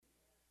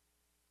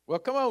Well,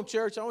 come on,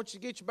 church. I want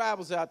you to get your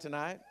Bibles out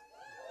tonight.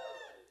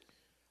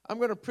 I'm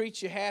going to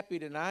preach you happy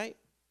tonight.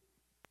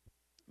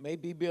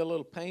 Maybe be a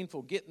little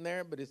painful getting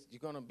there, but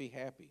you're going to be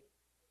happy.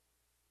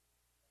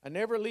 I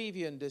never leave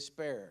you in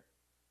despair.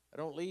 I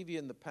don't leave you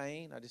in the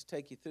pain. I just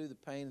take you through the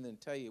pain and then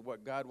tell you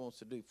what God wants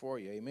to do for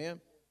you. Amen?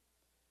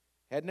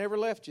 Had never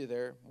left you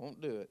there.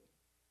 Won't do it.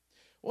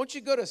 Won't you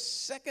go to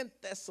 2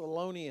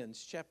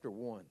 Thessalonians chapter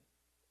 1.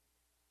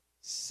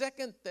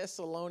 2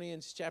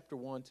 Thessalonians chapter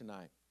 1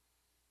 tonight.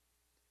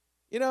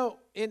 You know,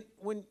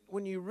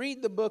 when you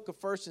read the book of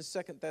 1st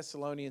and 2nd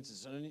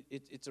Thessalonians,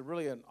 it's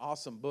really an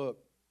awesome book.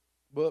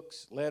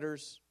 Books,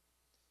 letters.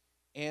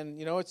 And,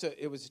 you know,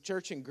 it was a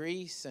church in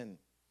Greece, and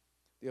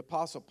the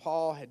Apostle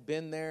Paul had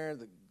been there.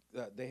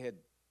 They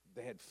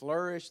had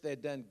flourished. They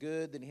had done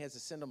good. Then he has to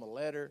send them a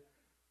letter.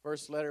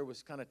 First letter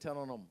was kind of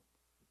telling them,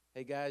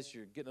 hey, guys,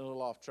 you're getting a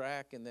little off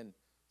track. And then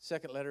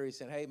second letter, he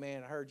said, hey,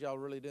 man, I heard y'all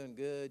really doing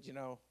good. You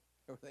know,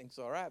 everything's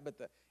all right. But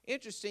the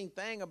interesting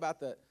thing about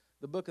the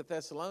book of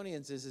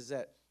Thessalonians is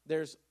that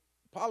there's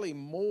probably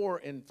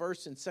more in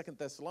 1st and 2nd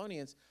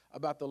Thessalonians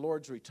about the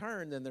Lord's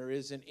return than there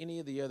is in any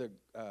of the other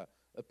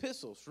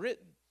epistles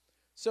written.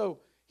 So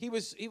he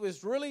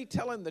was really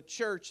telling the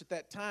church at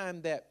that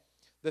time that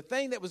the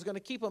thing that was going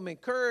to keep them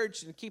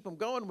encouraged and keep them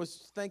going was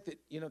to think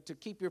that, you know, to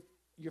keep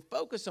your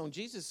focus on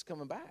Jesus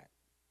coming back.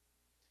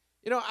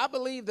 You know, I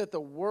believe that the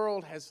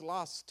world has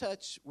lost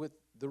touch with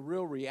the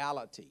real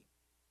reality.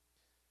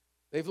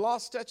 They've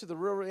lost touch with the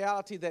real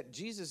reality that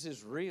Jesus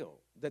is real,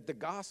 that the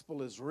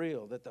gospel is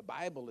real, that the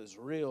Bible is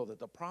real, that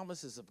the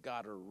promises of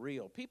God are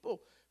real.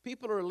 People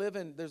are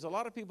living, there's a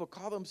lot of people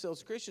call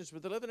themselves Christians,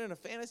 but they're living in a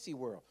fantasy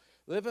world,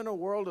 live in a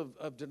world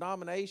of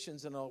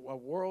denominations and a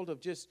world of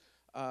just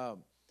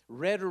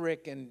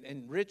rhetoric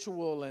and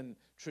ritual and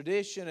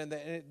tradition, and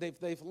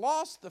they've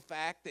lost the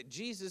fact that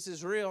Jesus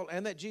is real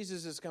and that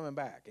Jesus is coming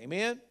back.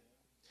 Amen?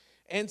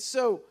 And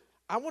so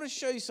I want to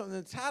show you something.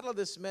 The title of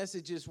this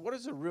message is, what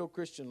does a real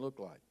Christian look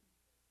like?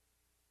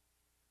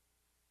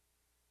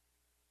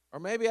 Or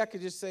maybe I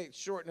could just say,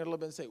 shorten it a little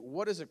bit and say,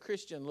 what does a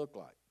Christian look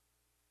like?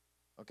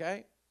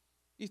 Okay?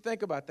 You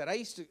think about that.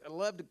 I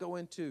love to go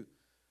into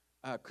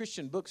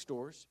Christian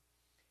bookstores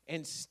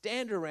and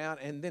stand around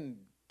and then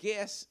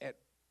guess at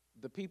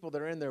the people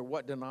that are in there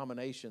what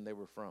denomination they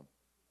were from.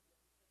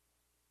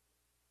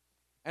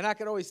 And I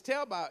could always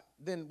tell by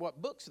then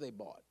what books they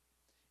bought.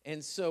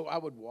 And so I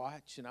would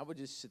watch, and I would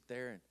just sit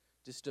there and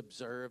just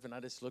observe, and I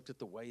just looked at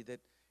the way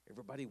that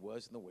everybody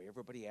was and the way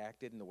everybody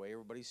acted and the way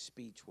everybody's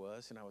speech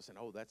was, and I was saying,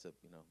 oh, that's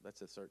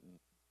a certain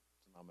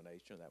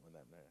denomination, that one,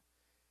 that one, that.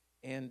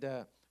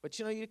 And but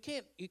you know, you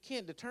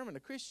can't determine a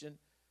Christian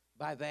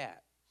by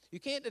that. You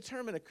can't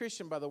determine a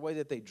Christian by the way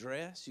that they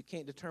dress. You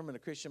can't determine a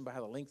Christian by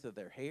the length of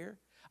their hair.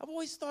 I've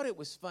always thought it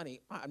was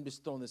funny. I'm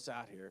just throwing this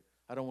out here.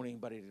 I don't want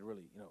anybody to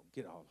really,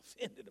 get all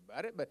offended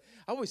about it, but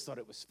I always thought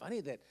it was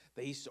funny that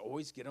they used to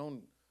always get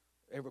on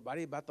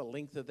everybody about the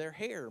length of their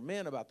hair,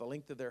 men about the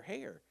length of their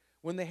hair.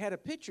 When they had a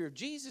picture of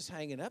Jesus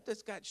hanging up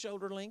that's got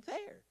shoulder-length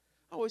hair.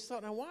 I always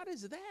thought, now what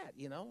is that?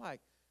 Like,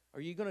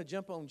 are you going to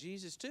jump on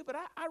Jesus too? But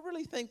I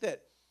really think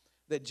that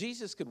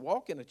Jesus could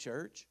walk in a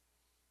church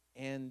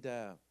and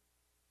I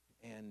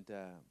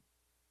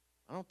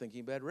don't think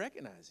anybody would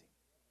recognize him.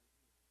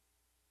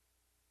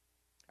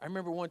 I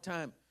remember one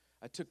time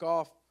I took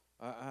off.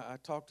 I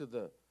talked to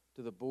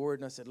the board,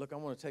 and I said, look, I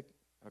want to take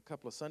a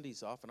couple of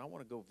Sundays off, and I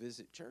want to go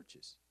visit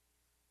churches.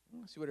 I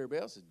want to see what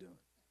everybody else is doing.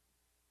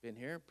 Been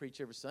here and preach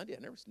every Sunday.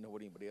 I never know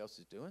what anybody else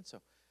is doing. So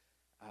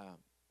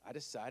I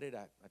decided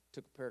I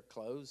took a pair of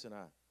clothes, and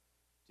I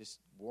just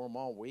wore them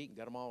all week and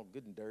got them all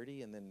good and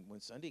dirty. And then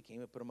when Sunday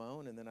came, I put them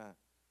on, and then I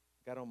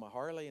got on my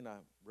Harley, and I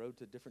rode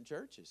to different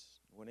churches.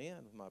 Went in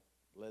with my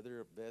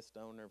leather vest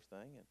on and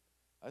everything, and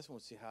I just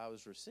want to see how I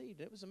was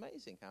received. It was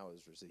amazing how I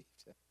was received.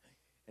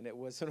 And it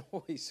wasn't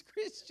always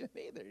Christian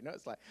either.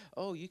 It's like,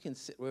 oh, you can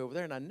sit way over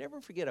there. And I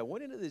never forget, I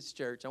went into this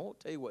church. I won't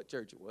tell you what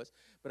church it was,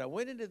 but I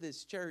went into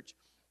this church,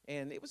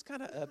 and it was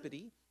kind of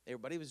uppity.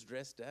 Everybody was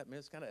dressed up, and it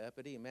was kind of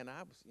uppity. And man,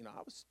 I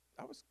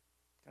was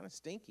kind of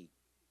stinky.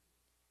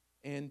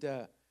 And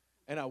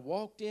I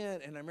walked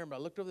in, and I remember I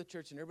looked over the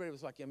church, and everybody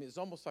was like, it was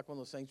almost like one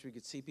of those things where you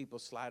could see people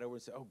slide over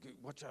and say, oh,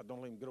 watch out,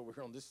 don't let them get over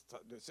here on this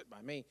side, sit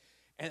by me.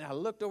 And I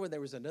looked over, and there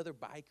was another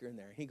biker in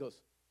there. He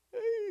goes, hey.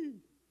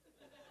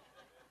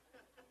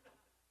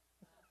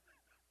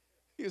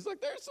 He was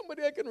like, there's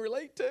somebody I can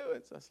relate to.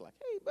 And so I was like,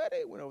 hey,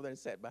 buddy. Went over there and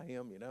sat by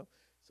him,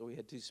 So we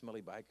had two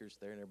smelly bikers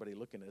there, and everybody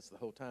looking at us the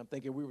whole time,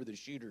 thinking we were the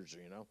shooters,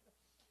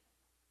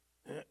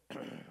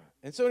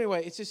 And so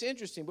anyway, it's just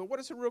interesting. But what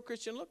does a real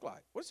Christian look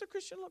like? What does a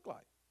Christian look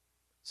like?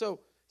 So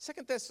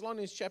 2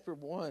 Thessalonians chapter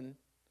 1,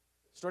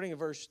 starting in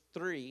verse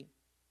 3,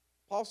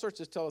 Paul starts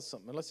to tell us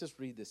something. And let's just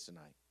read this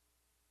tonight.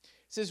 It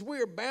says, we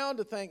are bound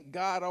to thank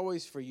God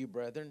always for you,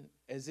 brethren,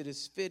 as it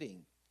is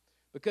fitting,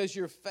 because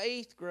your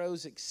faith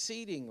grows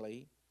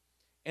exceedingly,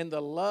 and the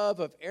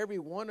love of every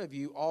one of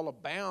you all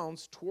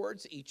abounds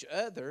towards each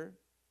other,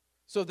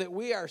 so that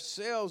we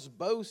ourselves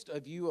boast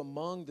of you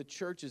among the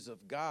churches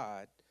of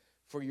God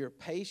for your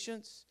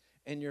patience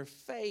and your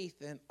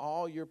faith in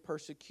all your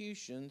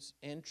persecutions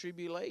and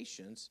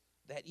tribulations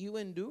that you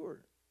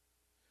endure,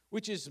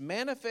 which is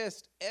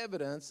manifest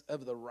evidence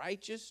of the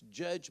righteous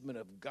judgment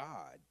of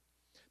God,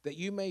 that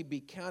you may be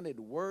counted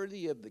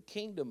worthy of the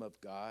kingdom of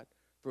God,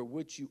 for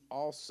which you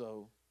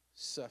also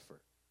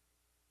suffer.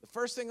 The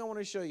first thing I want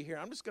to show you here,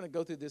 I'm just going to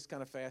go through this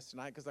kind of fast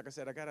tonight because, like I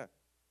said, I got to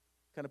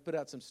kind of put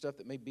out some stuff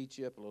that may beat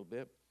you up a little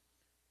bit.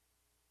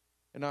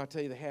 And I'll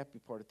tell you the happy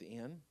part at the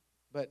end.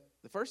 But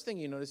the first thing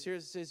you notice here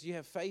is it says you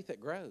have faith that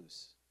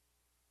grows.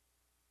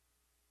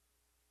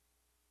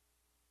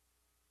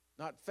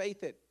 Not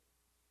faith that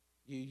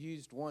you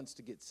used once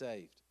to get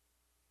saved.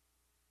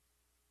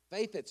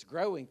 Faith that's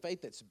growing,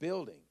 faith that's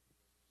building.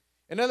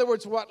 In other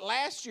words, what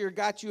last year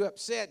got you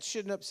upset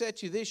shouldn't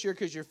upset you this year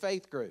because your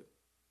faith grew.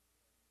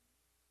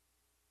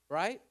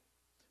 Right?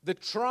 The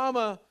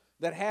trauma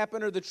that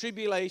happened or the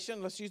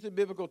tribulation, let's use the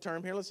biblical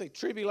term here, let's say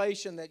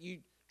tribulation that you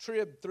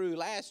tribbed through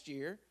last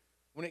year,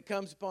 when it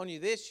comes upon you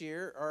this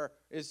year, or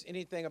is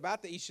anything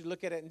about that, you should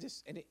look at it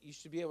and you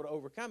should be able to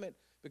overcome it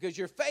because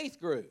your faith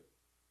grew.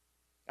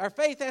 Our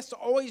faith has to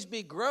always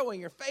be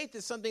growing. Your faith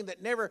is something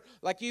that never,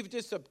 like you've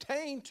just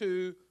obtained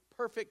to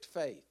perfect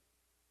faith.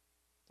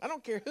 I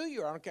don't care who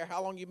you are. I don't care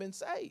how long you've been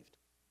saved.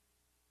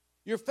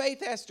 Your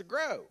faith has to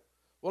grow.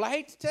 Well, I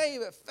hate to tell you,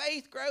 but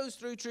faith grows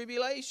through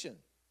tribulation.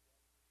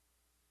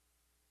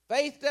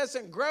 Faith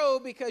doesn't grow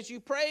because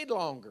you prayed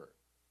longer.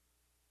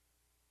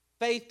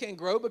 Faith can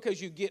grow because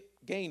you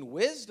gain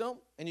wisdom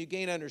and you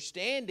gain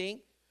understanding,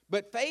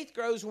 but faith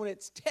grows when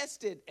it's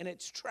tested and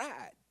it's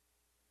tried.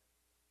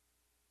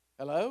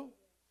 Hello?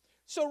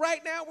 So right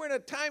now we're in a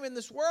time in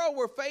this world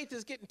where faith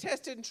is getting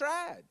tested and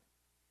tried.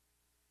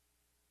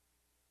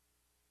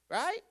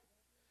 Right?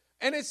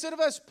 And instead of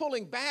us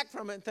pulling back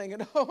from it and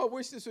thinking, oh, I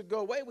wish this would go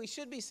away, we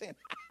should be saying,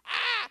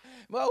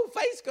 well,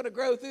 faith's going to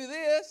grow through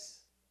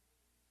this.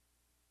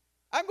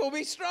 I'm going to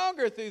be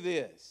stronger through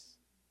this.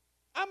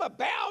 I'm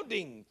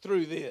abounding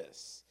through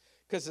this.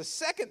 Because the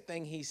second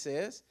thing he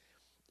says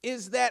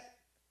is that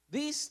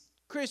these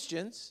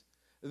Christians,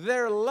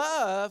 their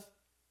love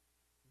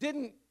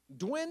didn't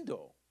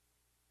dwindle.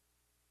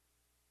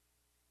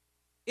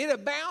 It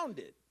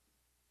abounded.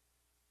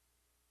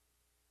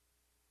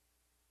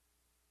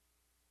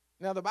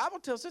 Now, the Bible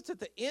tells us at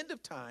the end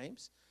of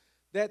times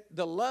that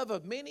the love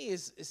of many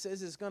it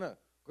says is going to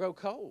grow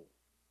cold.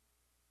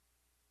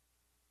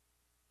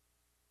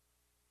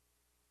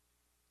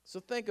 So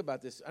think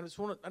about this. I just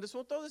want to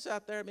throw this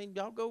out there. I mean,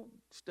 y'all go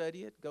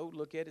study it, go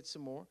look at it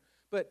some more.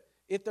 But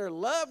if their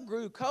love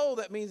grew cold,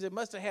 that means it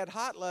must have had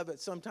hot love at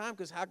some time,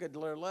 because how could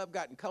their love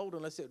gotten cold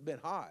unless it had been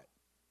hot?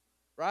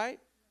 Right?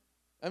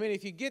 I mean,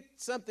 if you get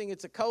something,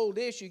 it's a cold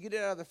dish, you get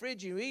it out of the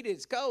fridge, you eat it,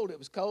 it's cold. It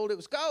was cold, it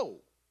was cold.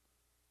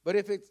 But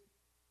if it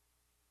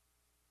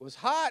was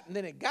hot and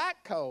then it got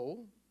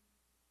cold,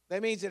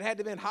 that means it had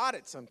to have been hot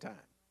at some time.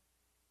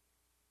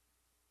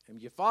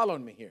 And you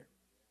following me here?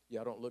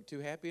 Y'all don't look too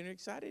happy and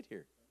excited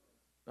here.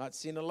 Not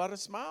seeing a lot of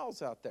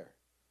smiles out there.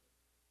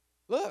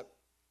 Look,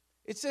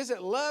 it says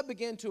that love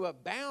began to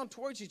abound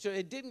towards each other.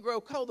 It didn't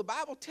grow cold. The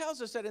Bible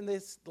tells us that in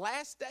this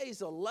last days,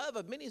 the love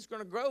of many is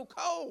going to grow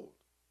cold.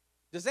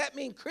 Does that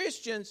mean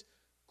Christians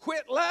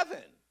quit loving?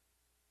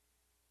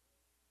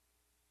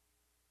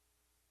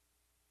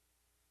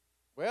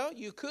 Well,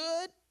 you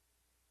could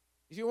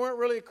if you weren't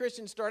really a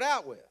Christian to start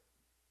out with.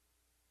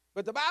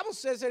 But the Bible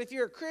says that if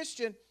you're a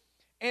Christian,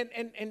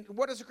 and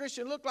what does a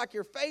Christian look like?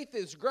 Your faith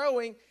is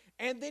growing,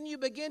 and then you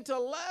begin to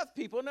love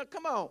people. Now,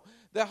 come on.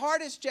 The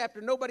hardest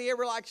chapter nobody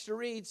ever likes to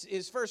read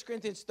is 1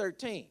 Corinthians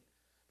 13,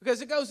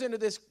 because it goes into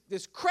this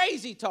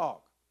crazy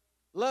talk.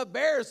 Love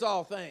bears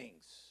all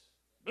things,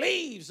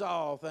 believes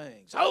all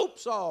things,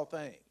 hopes all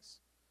things.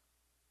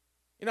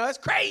 You know, that's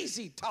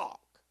crazy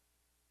talk.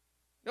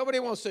 Nobody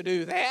wants to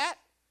do that,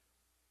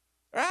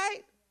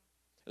 right?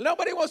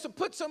 Nobody wants to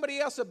put somebody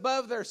else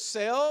above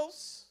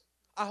themselves.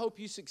 I hope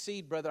you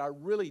succeed, brother. I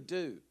really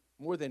do,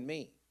 more than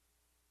me.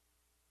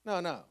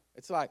 No.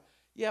 It's like,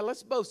 yeah,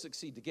 let's both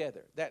succeed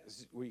together. That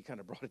is where you kind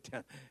of brought it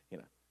down. You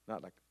know,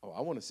 not like, oh,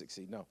 I want to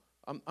succeed. No,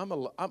 I'm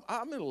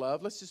in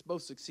love. Let's just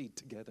both succeed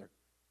together.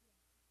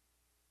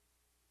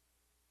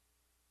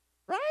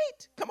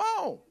 Right? Come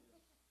on.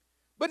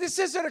 But it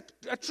says that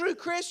a true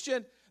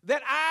Christian,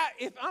 that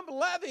if I'm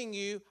loving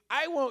you,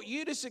 I want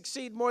you to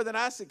succeed more than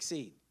I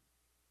succeed.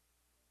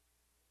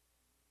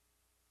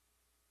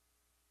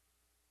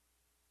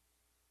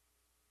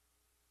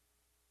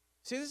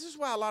 See, this is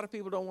why a lot of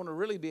people don't want to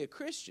really be a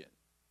Christian.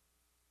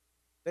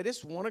 They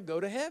just want to go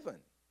to heaven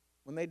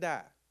when they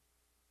die.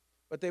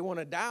 But they want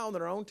to die on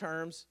their own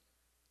terms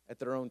at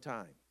their own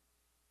time.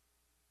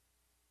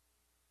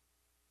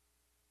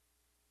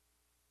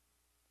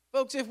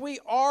 Folks, if we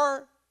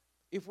are,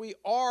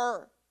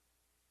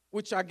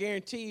 which I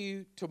guarantee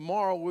you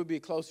tomorrow we'll be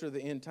closer to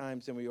the end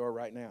times than we are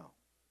right now.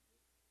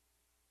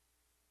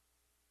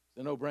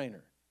 It's a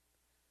no-brainer.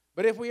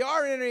 But if we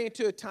are entering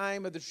into a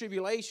time of the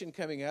tribulation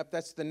coming up,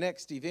 that's the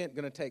next event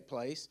going to take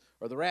place,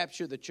 or the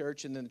rapture of the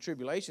church and then the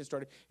tribulation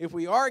started. If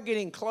we are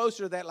getting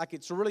closer to that, like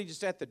it's really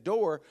just at the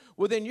door,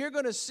 well, then you're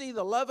going to see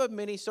the love of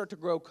many start to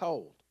grow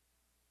cold.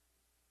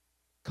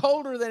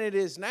 Colder than it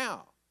is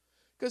now.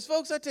 Because,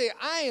 folks, I tell you,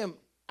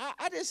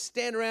 I just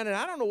stand around and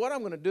I don't know what I'm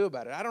going to do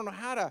about it. I don't know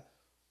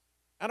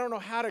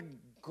how to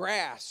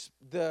grasp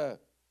the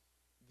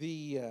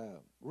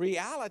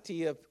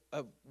reality of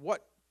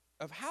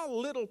how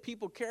little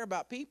people care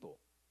about people.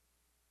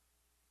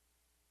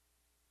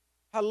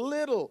 How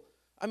little,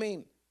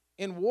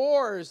 in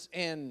wars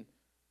and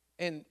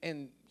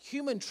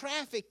human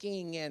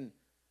trafficking and,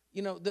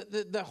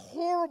 the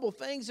horrible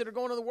things that are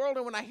going on in the world.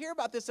 And when I hear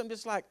about this, I'm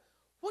just like,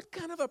 what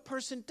kind of a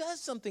person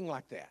does something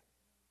like that?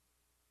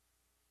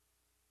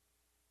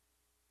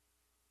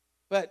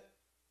 But,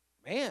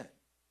 man,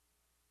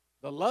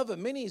 the love of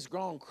many has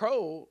grown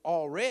cold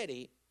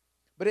already.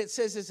 But it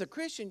says as a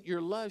Christian, your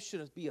love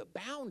should be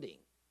abounding.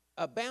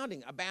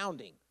 Abounding.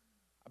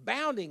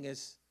 Abounding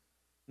is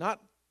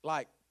not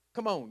like,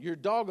 come on, your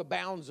dog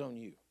abounds on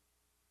you.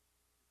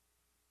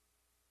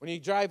 When you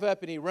drive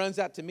up and he runs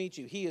out to meet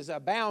you, he is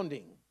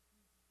abounding.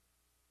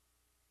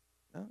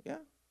 Oh, yeah.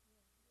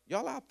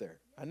 Y'all out there.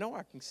 I know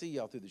I can see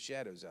y'all through the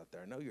shadows out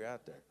there. I know you're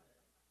out there.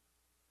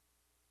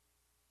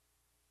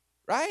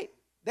 Right?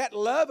 That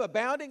love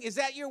abounding, is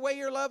that your way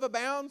your love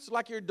abounds?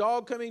 Like your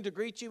dog coming to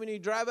greet you when you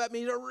drive up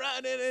and you're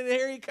running and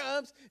here he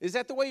comes? Is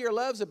that the way your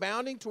love's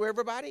abounding to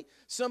everybody?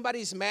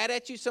 Somebody's mad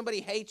at you,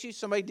 somebody hates you,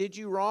 somebody did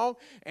you wrong,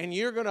 and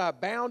you're going to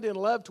abound in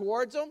love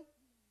towards them?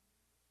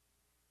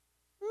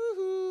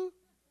 Woo-hoo.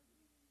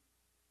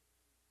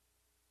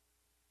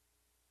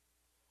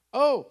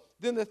 Oh,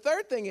 then the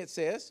third thing it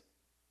says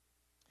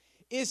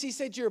is he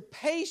said your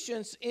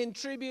patience in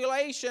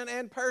tribulation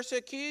and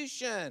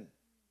persecution.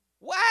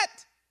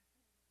 What?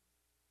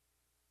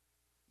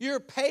 Your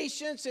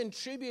patience in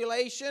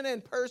tribulation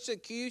and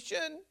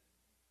persecution?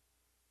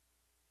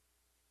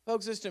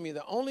 Folks, listen to me.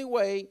 The only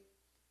way,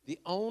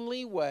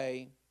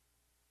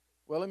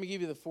 well, let me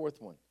give you the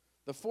fourth one.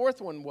 The fourth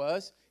one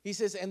was, he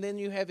says, and then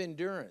you have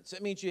endurance.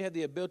 That means you have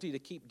the ability to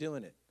keep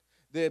doing it.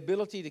 The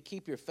ability to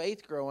keep your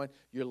faith growing,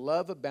 your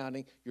love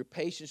abounding, your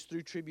patience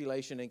through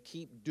tribulation, and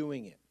keep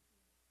doing it.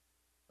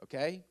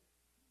 Okay?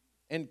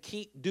 And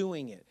keep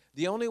doing it.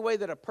 The only way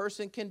that a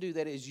person can do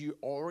that is you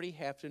already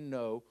have to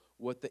know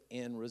what the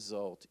end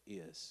result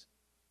is.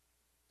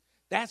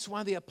 That's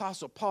why the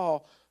Apostle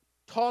Paul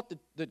taught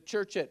the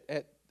church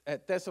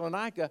at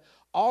Thessalonica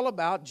all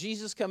about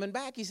Jesus coming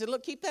back. He said,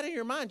 look, keep that in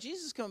your mind.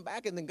 Jesus is coming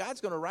back, and then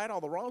God's going to right all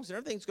the wrongs, and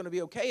everything's going to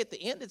be okay. At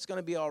the end, it's going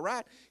to be all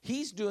right.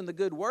 He's doing the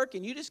good work,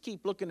 and you just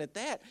keep looking at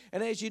that.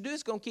 And as you do,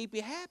 it's going to keep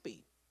you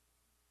happy.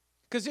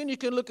 Because then you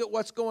can look at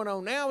what's going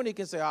on now, and you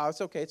can say, oh,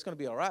 it's okay. It's going to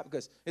be all right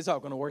because it's all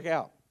going to work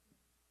out.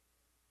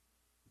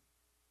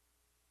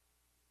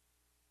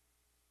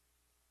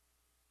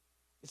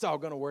 It's all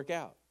going to work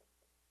out.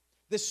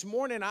 This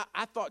morning,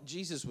 I thought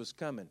Jesus was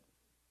coming.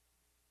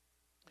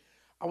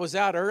 I was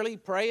out early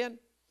praying,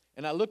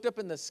 and I looked up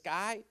in the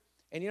sky,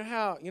 and you know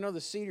how,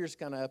 the cedar's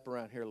kind of up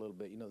around here a little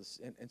bit,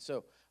 and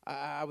so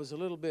I was a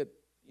little bit,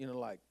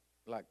 like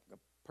a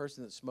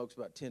person that smokes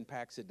about 10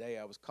 packs a day.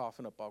 I was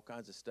coughing up all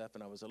kinds of stuff,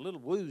 and I was a little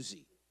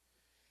woozy.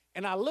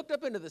 And I looked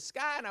up into the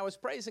sky, and I was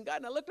praising God,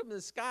 and I looked up in the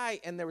sky,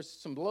 and there was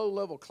some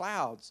low-level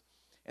clouds,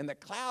 and the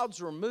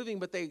clouds were moving,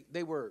 but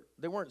they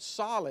weren't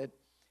solid.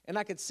 And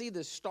I could see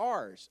the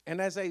stars. And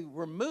as they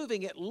were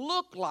moving, it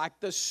looked like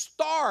the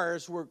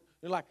stars were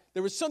like,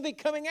 there was something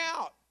coming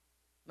out.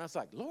 And I was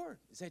like, Lord,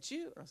 is that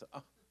you? And I was like,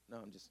 oh, no,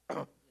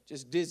 I'm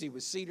just dizzy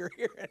with cedar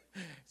here.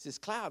 It's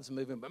just clouds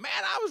moving. But, man,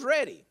 I was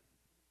ready.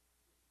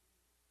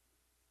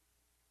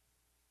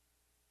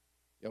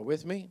 Y'all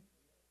with me?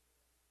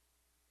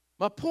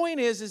 My point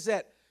is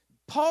that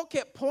Paul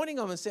kept pointing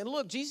on him and saying,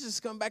 look, Jesus is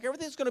coming back.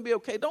 Everything's going to be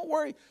okay. Don't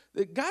worry.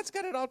 God's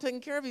got it all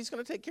taken care of. He's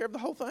going to take care of the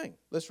whole thing.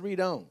 Let's read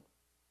on.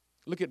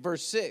 Look at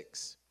verse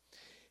 6.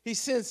 He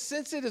says,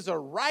 since it is a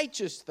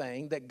righteous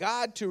thing that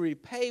God to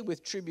repay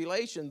with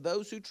tribulation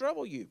those who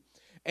trouble you,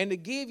 and to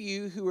give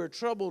you who are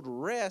troubled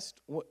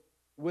rest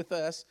with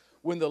us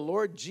when the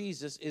Lord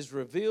Jesus is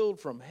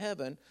revealed from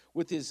heaven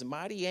with his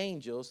mighty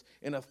angels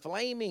in a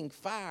flaming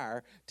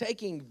fire,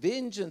 taking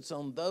vengeance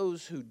on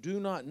those who do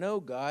not know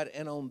God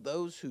and on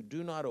those who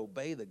do not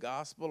obey the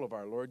gospel of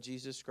our Lord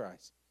Jesus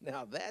Christ.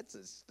 Now that's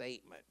a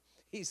statement.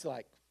 He's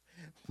like,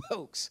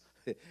 folks,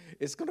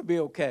 it's going to be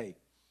okay.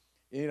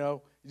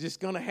 You're just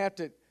going to have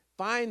to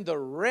find the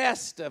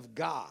rest of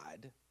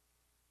God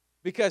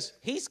because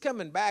he's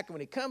coming back. And when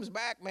he comes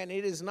back, man,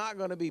 it is not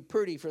going to be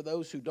pretty for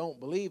those who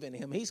don't believe in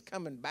him. He's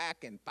coming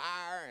back in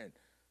fire and,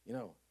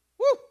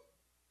 woo,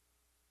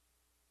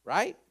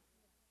 right?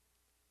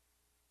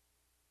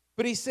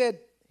 But he said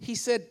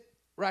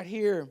right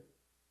here,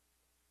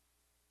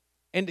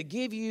 and to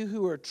give you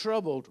who are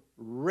troubled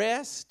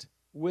rest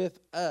with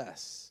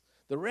us.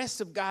 The rest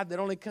of God that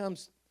only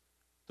comes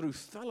through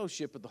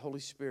fellowship with the Holy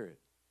Spirit.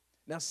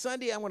 Now,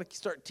 Sunday, I want to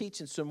start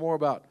teaching some more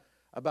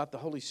about the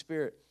Holy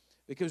Spirit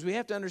because we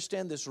have to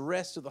understand this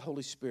rest of the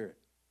Holy Spirit.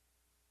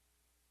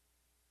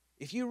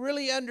 If you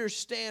really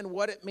understand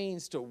what it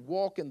means to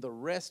walk in the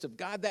rest of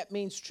God, that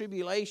means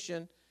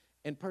tribulation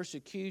and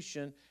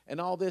persecution and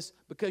all this,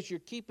 because you're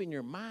keeping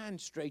your mind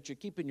straight, you're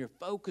keeping your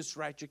focus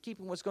right, you're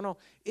keeping what's going on.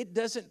 It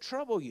doesn't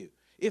trouble you.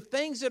 If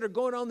things that are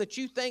going on that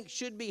you think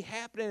should be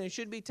happening and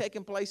should be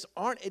taking place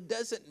aren't, it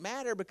doesn't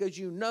matter, because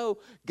you know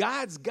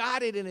God's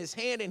got it in his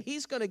hand and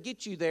he's going to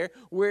get you there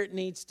where it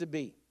needs to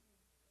be.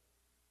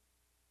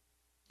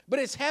 But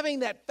it's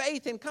having that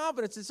faith and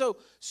confidence. And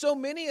so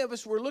many of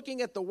us were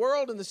looking at the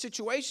world and the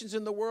situations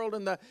in the world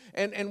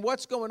and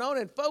what's going on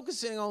and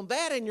focusing on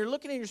that, and you're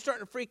looking and you're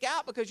starting to freak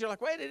out because you're like,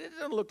 wait, it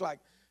doesn't look like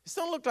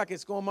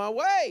it's going my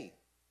way.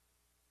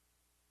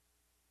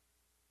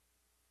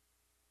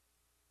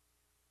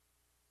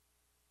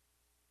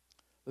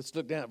 Let's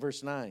look down at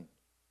verse 9.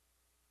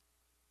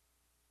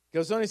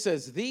 Goes on, he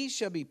says, these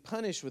shall be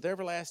punished with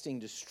everlasting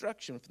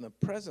destruction from the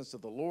presence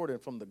of the Lord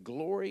and from the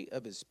glory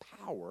of his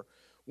power,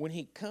 when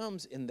he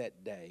comes in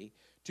that day,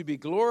 to be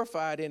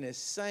glorified in his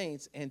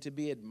saints and to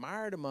be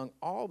admired among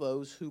all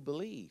those who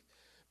believe.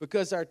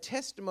 Because our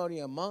testimony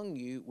among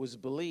you was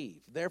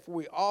believed. Therefore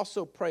we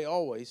also pray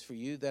always for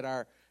you, that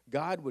our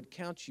God would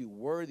count you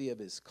worthy of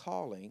his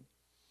calling,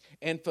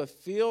 and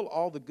fulfill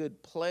all the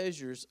good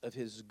pleasures of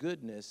his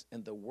goodness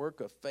and the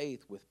work of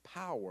faith with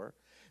power,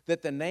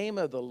 that the name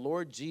of the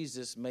Lord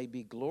Jesus may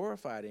be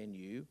glorified in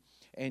you,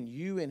 and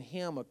you in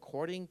him,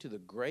 according to the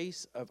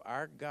grace of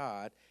our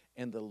God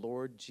and the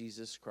Lord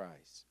Jesus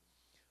Christ.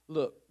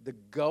 Look, the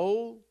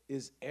goal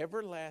is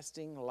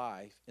everlasting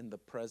life in the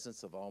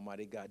presence of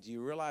Almighty God. Do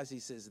you realize he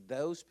says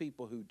those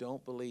people who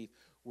don't believe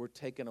were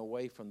taken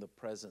away from the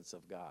presence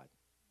of God?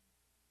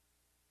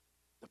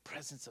 The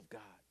presence of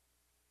God.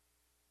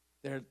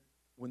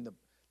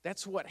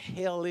 That's what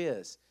hell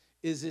is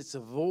it's a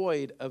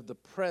void of the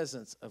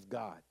presence of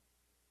God.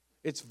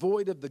 It's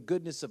void of the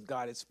goodness of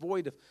God. It's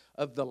void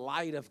of the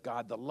light of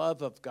God, the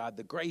love of God,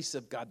 the grace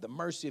of God, the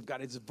mercy of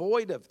God. It's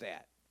void of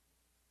that.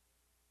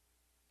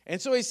 And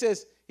so he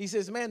says,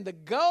 man, the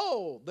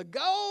goal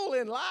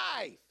in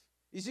life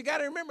is, you got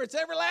to remember, it's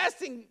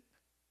everlasting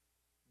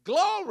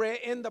glory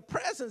in the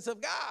presence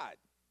of God.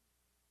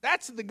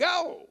 That's the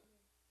goal.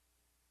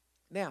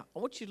 Now, I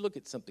want you to look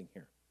at something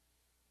here.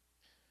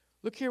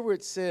 Look here where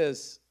it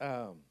says,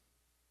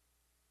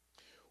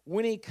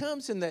 when he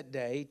comes in that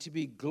day to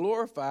be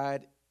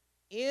glorified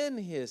in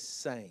his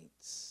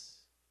saints.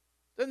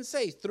 It doesn't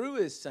say through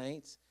his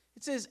saints.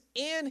 It says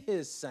in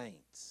his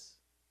saints.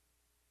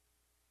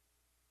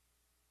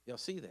 Y'all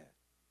see that?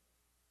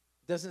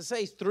 It doesn't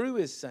say through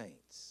his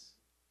saints.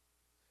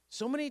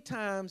 So many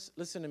times,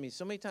 listen to me,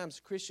 so many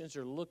times Christians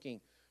are looking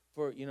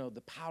for,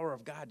 the power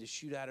of God to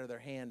shoot out of their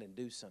hand and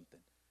do something.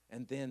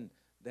 And then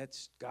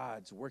that's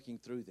God's working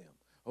through them.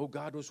 Oh,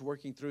 God was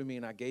working through me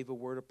and I gave a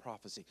word of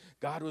prophecy.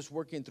 God was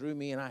working through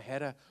me and I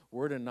had a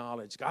word of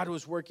knowledge. God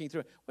was working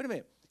through. Wait a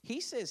minute. He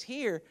says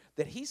here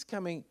that he's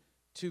coming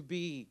to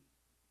be,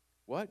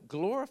 what?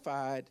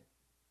 Glorified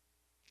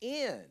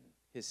in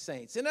his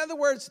saints. In other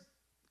words,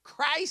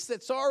 Christ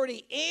that's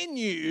already in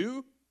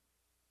you,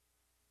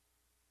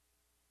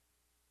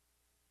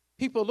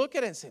 people look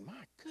at it and say, my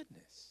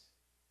goodness,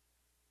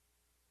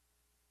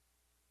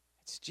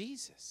 it's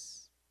Jesus.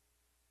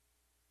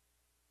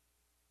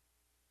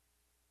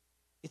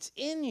 It's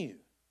in you.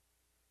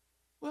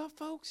 Well,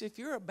 folks, if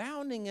you're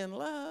abounding in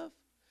love,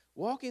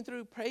 walking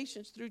through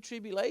patience, through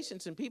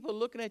tribulations, and people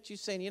looking at you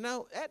saying,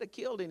 that'd have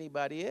killed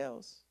anybody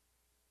else.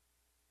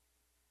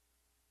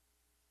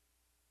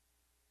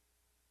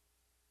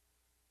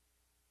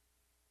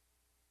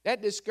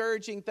 That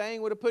discouraging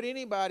thing would have put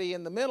anybody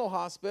in the mental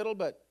hospital,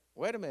 but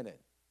wait a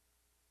minute.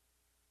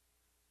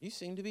 You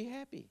seem to be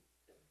happy.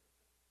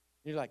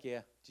 You're like,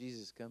 yeah,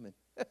 Jesus is coming.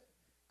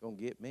 Gonna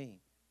get me.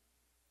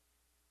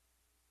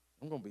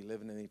 I'm going to be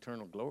living in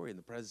eternal glory in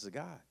the presence of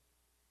God.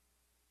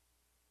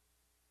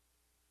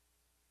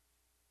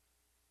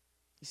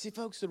 You see,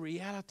 folks, the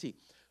reality,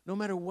 no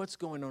matter what's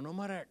going on, no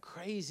matter what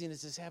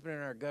craziness is happening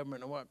in our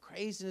government, and what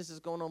craziness is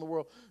going on in the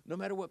world, no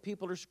matter what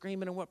people are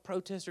screaming and what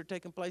protests are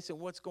taking place and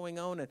what's going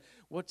on and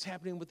what's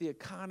happening with the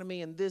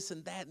economy and this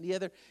and that and the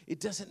other, it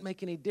doesn't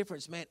make any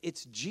difference, man.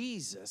 It's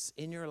Jesus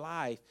in your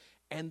life,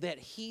 and that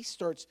he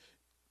starts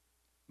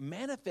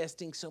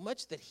manifesting so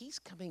much that he's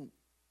coming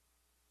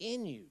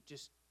in you,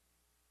 just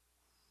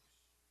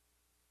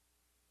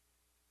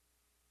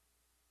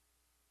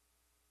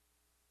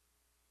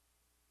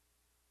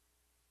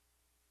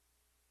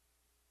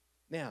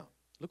now,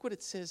 look what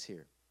it says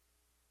here.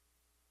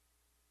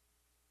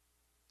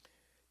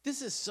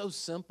 This is so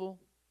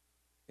simple,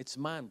 it's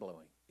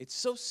mind-blowing. It's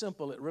so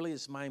simple, it really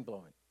is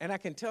mind-blowing. And I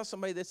can tell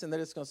somebody this and they're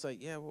just going to say,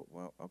 yeah,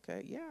 well,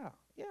 okay, yeah.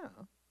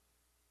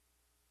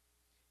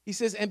 He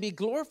says, and be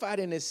glorified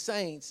in his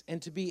saints and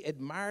to be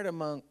admired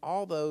among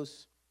all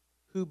those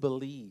who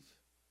believe.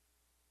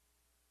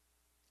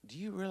 Do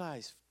you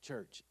realize,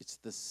 church, it's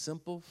the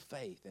simple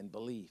faith and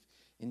belief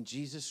in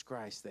Jesus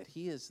Christ that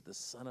he is the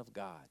Son of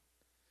God,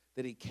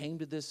 that he came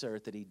to this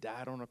earth, that he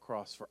died on a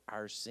cross for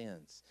our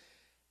sins,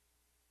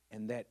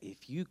 and that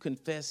if you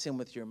confess him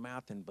with your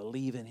mouth and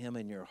believe in him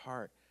in your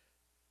heart,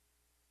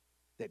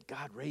 that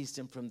God raised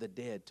him from the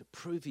dead to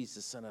prove he's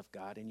the Son of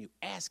God, and you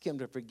ask him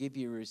to forgive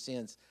you your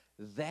sins,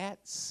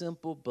 that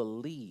simple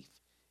belief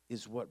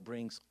is what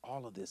brings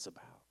all of this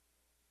about.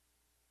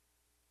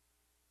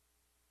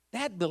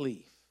 That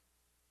belief.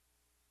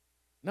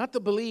 Not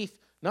the belief,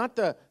 not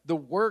the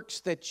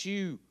works that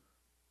you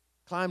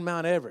climb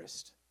Mount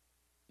Everest.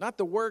 Not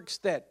the works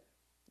that,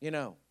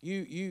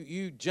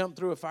 you jump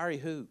through a fiery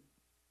hoop.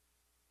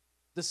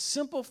 The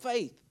simple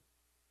faith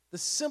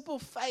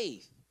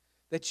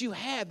that you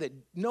have, that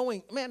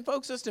knowing, man,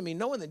 folks, listen to me,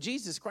 knowing that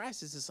Jesus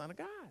Christ is the Son of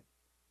God.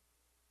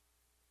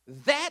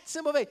 That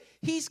simple faith.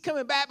 He's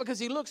coming back because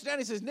he looks down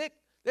and he says, Nick,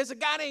 there's a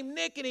guy named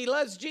Nick and he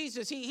loves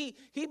Jesus. He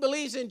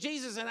believes in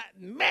Jesus,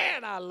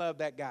 and I love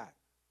that guy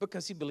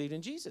because he believed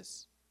in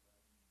Jesus.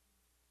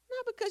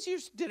 Not because you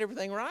did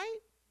everything right.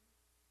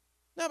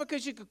 Not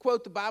because you could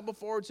quote the Bible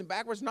forwards and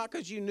backwards. Not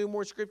because you knew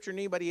more scripture than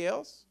anybody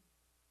else.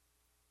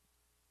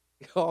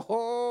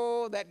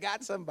 Oh, that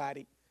got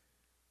somebody.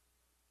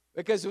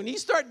 Because when you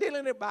start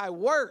dealing it by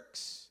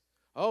works,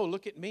 oh,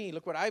 look at me,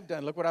 look what I've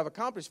done, look what I've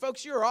accomplished.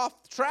 Folks, you're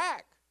off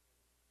track.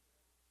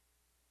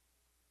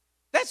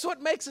 That's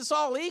what makes us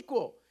all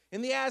equal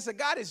in the eyes of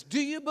God is,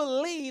 do you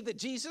believe that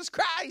Jesus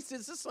Christ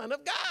is the Son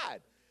of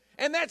God?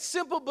 And that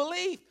simple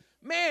belief,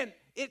 man,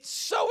 it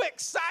so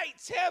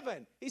excites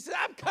heaven. He said,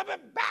 I'm coming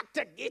back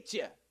to get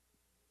you.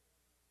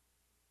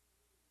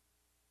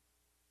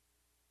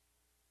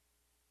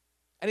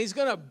 And he's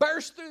going to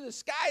burst through the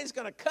sky. He's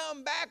going to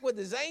come back with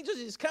his angels.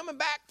 He's coming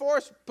back for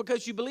us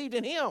because you believed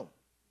in him.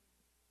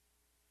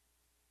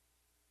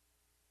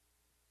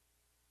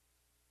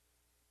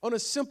 On a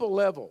simple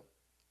level,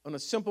 on a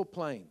simple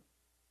plane,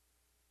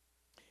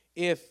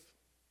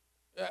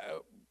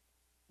 I'll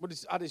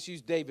just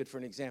use David for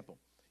an example.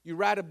 You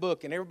write a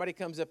book and everybody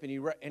comes up and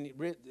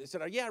they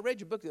said, oh, yeah, I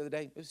read your book the other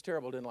day. It was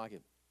terrible. Didn't like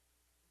it.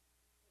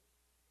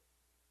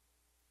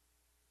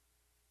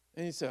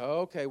 And you say,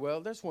 oh, okay,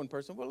 well, there's one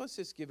person. Well, let's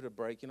just give it a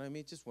break.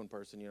 It's just one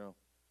person,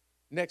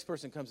 Next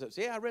person comes up and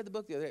says, yeah, I read the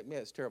book the other day. Yeah,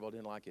 it's terrible. I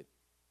didn't like it.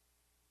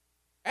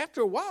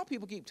 After a while,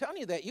 people keep telling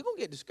you that. You're going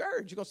to get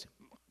discouraged. You're going to say,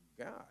 oh,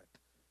 my God,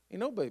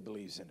 nobody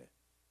believes in it.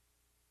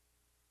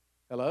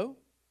 Hello?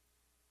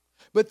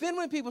 But then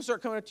when people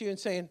start coming up to you and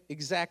saying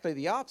exactly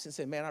the opposite,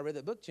 saying, man, I read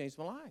that book, changed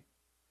my life.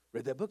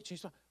 Read that book,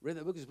 changed my life. Read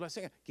that book, it's blessed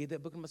him. Gave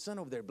that book to my son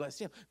over there, blessed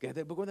him. Gave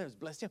that book over there, it's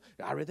blessed him.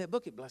 I read that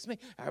book, it blessed me.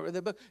 I read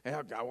that book, and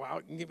I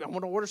want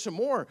to order some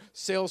more.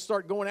 Sales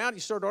start going out, you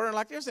start ordering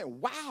like this,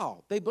 and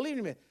wow, they believe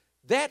in me.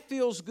 That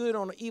feels good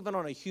even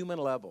on a human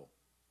level,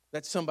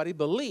 that somebody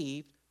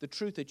believed the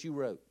truth that you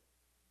wrote.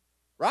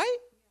 Right?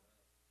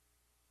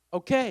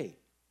 Okay.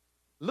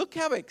 Look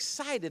how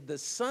excited the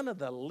Son of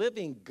the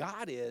living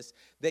God is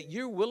that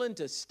you're willing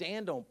to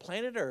stand on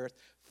planet Earth,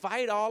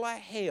 fight all of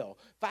hell,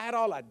 fight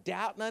all of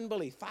doubt and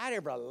unbelief, fight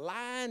every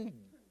lying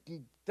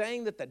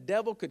thing that the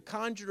devil could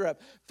conjure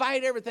up,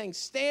 fight everything,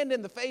 stand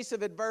in the face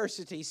of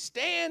adversity,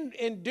 stand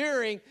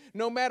enduring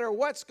no matter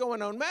what's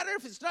going on, no matter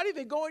if it's not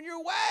even going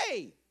your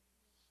way.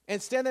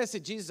 And stand there and say,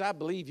 Jesus, I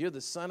believe you're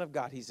the Son of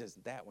God. He says,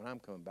 that one I'm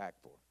coming back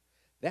for.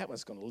 That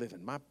one's going to live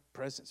in my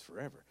presence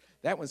forever.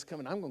 That one's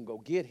coming, I'm going to go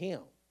get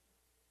him.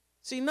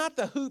 See, not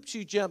the hoops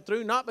you jumped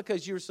through, not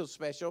because you were so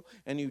special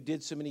and you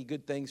did so many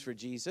good things for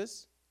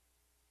Jesus.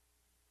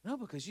 No,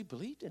 because you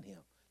believed in him.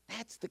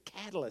 That's the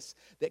catalyst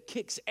that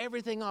kicks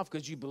everything off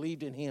because you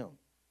believed in him.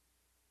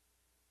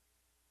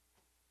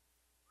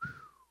 Whew.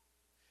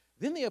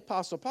 Then the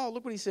Apostle Paul,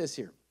 look what he says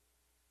here.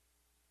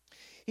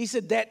 He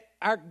said that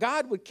our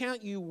God would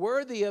count you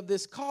worthy of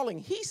this calling.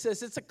 He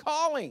says it's a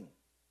calling.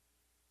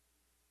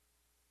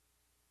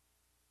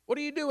 What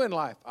do you do in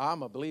life?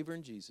 I'm a believer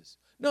in Jesus.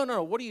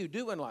 No. What do you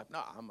do in life?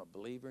 No, I'm a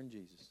believer in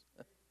Jesus.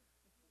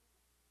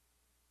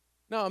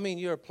 No,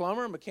 you're a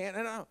plumber, a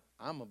mechanic. No,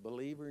 I'm a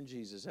believer in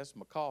Jesus. That's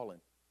my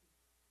calling.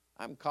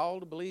 I'm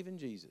called to believe in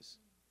Jesus.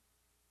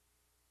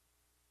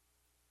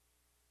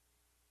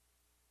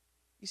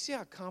 You see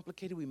how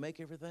complicated we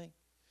make everything?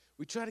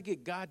 We try to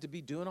get God to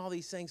be doing all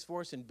these things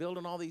for us and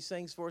building all these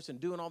things for us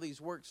and doing all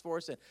these works for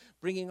us and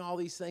bringing all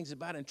these things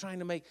about and trying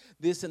to make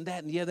this and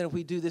that and the other. If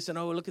we do this and,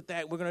 oh, look at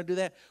that, we're going to do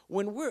that.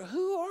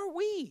 Who are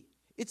we?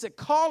 It's a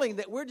calling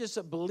that we're just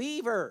a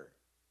believer.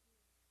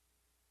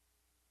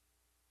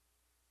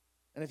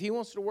 And if he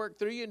wants to work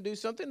through you and do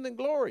something, then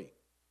glory.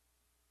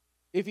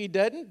 If he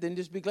doesn't, then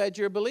just be glad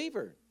you're a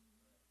believer.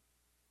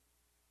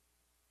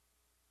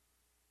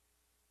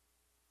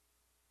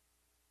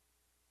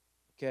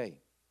 Okay.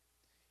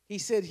 He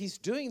said he's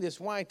doing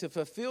this, why? To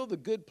fulfill the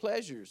good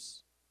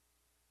pleasures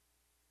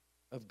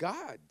of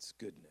God's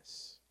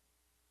goodness.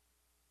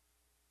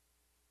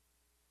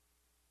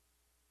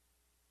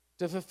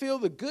 To fulfill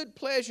the good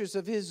pleasures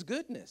of his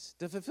goodness.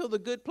 To fulfill the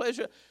good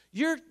pleasure.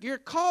 You're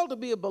called to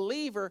be a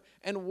believer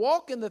and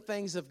walk in the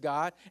things of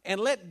God and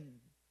let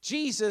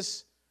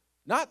Jesus,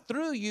 not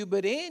through you,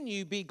 but in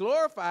you, be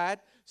glorified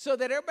so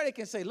that everybody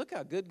can say, look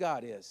how good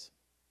God is.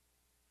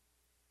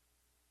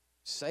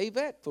 Save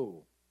that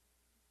fool.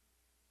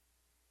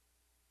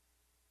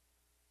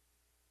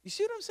 You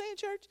see what I'm saying,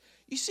 church?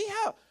 You see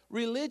how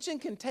religion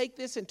can take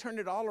this and turn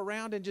it all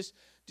around and just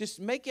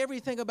make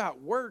everything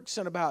about works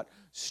and about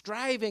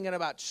striving and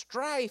about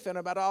strife and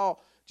about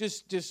all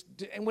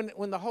and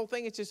when the whole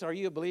thing is just, are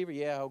you a believer?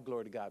 Yeah, oh,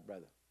 glory to God,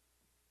 brother.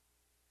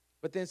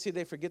 But then, see,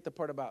 they forget the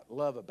part about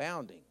love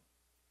abounding.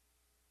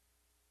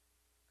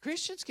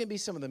 Christians can be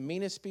some of the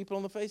meanest people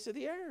on the face of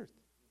the earth.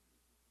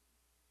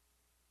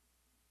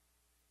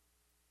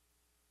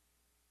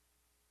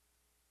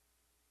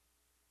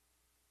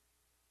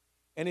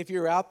 And if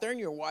you're out there and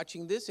you're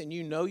watching this and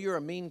you know you're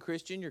a mean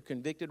Christian, you're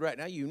convicted right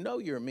now, you know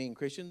you're a mean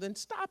Christian, then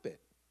stop it.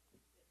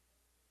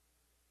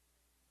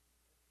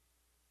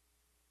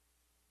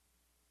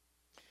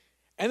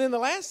 And then the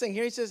last thing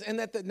here, he says, and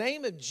that the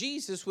name of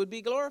Jesus would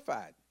be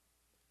glorified.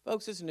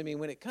 Folks, listen to me.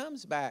 When it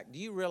comes back, do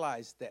you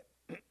realize that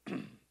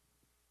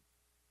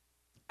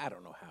I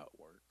don't know how it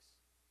works,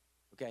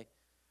 okay?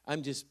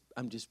 I'm just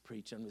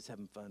preaching. I'm just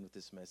having fun with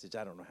this message.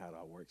 I don't know how it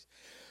all works.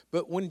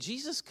 But when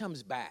Jesus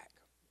comes back,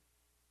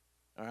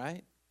 all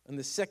right, on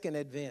the second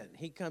advent,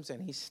 he comes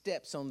and he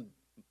steps on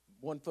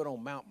one foot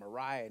on Mount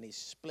Moriah, and he's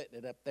splitting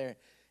it up there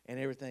and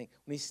everything.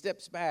 When he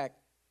steps back,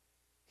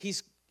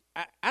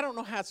 I don't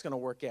know how it's going to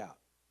work out.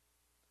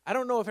 I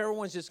don't know if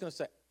everyone's just going to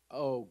say,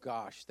 oh,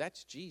 gosh,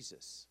 that's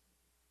Jesus.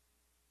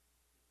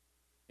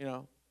 You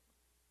know,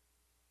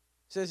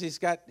 says he's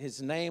got his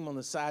name on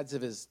the sides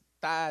of his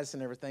thighs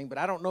and everything, but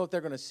I don't know if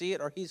they're going to see it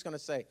or he's going to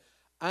say,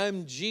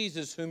 I'm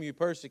Jesus whom you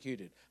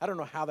persecuted. I don't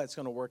know how that's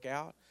going to work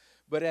out.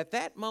 But at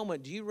that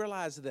moment, do you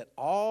realize that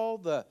all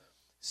the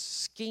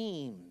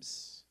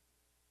schemes,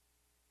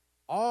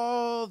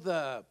 all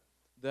the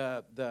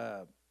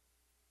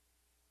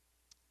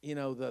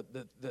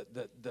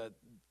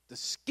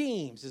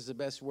schemes is the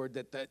best word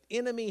that the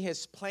enemy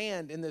has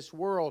planned in this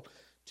world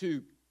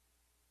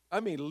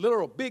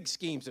literal big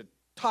schemes to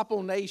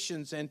topple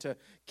nations and to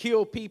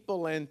kill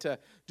people and to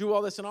do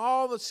all this. And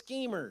all the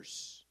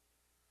schemers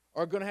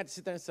are going to have to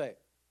sit there and say,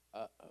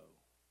 uh-oh.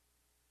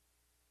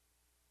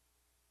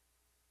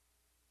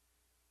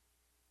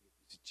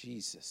 It's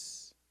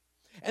Jesus.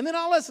 And then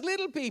all us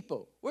little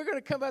people, we're going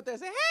to come out there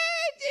and say,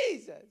 hey,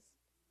 Jesus.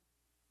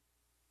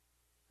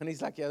 And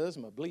he's like, yeah, those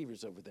are my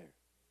believers over there.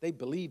 They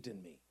believed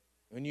in me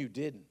when you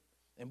didn't.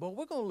 And, boy,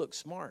 we're going to look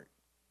smart.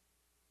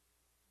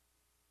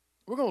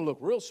 We're going to look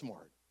real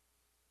smart.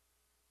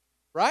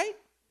 Right?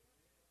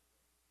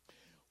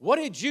 What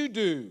did you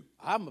do?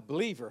 I'm a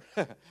believer.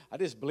 I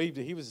just believed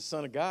that he was the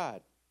Son of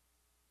God.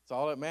 That's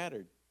all that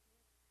mattered.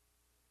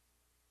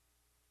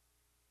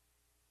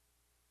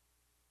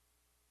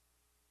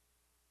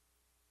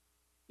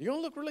 You're going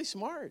to look really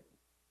smart.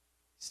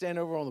 Stand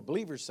over on the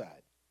believer's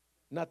side,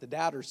 not the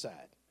doubter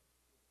side.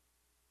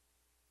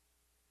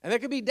 And there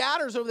could be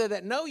doubters over there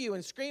that know you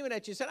and screaming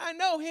at you and saying, I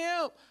know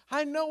him.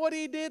 I know what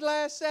he did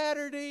last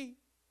Saturday.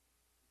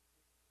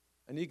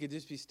 And you could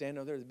just be standing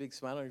over there with a big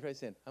smile on your face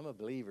saying, I'm a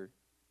believer.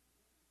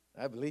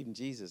 I believe in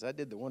Jesus. I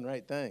did the one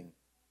right thing.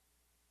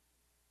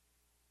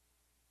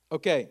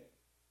 Okay,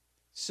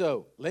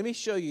 so let me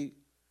show you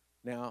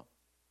now,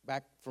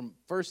 back from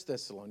 1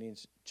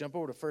 Thessalonians, jump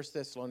over to 1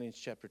 Thessalonians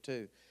chapter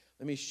 2.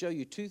 Let me show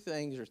you two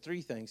things or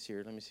three things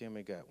here. Let me see how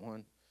many I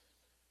got.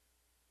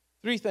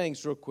 Three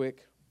things real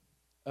quick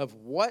of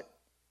what,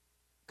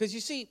 because you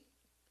see,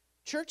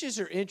 churches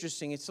are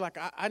interesting. It's like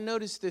I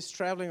noticed this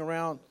traveling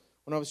around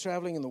when I was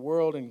traveling in the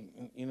world,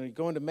 and you know, you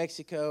go into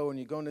Mexico and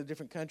you go into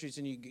different countries,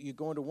 and you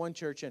go into one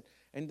church,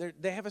 and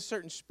they have a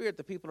certain spirit.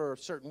 The people are a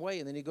certain way,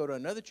 and then you go to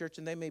another church,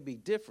 and they may be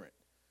different.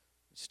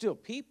 Still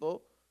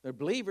people, they're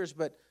believers,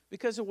 but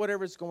because of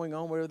whatever's going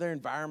on, whatever their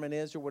environment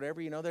is or whatever,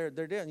 you know, they're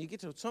doing. You get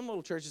to some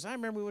little churches. I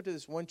remember we went to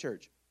this one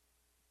church,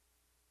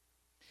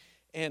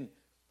 and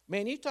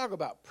man, you talk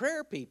about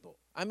prayer people.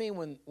 I mean,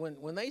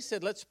 when they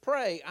said let's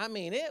pray, I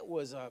mean it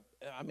was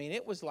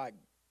like.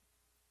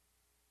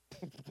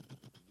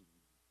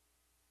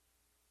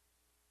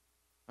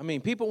 I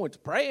mean, people went to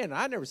praying.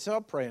 I never saw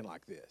praying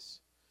like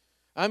this.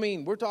 I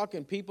mean, we're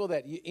talking people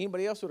that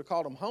anybody else would have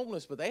called them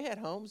homeless, but they had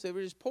homes. They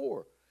were just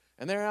poor.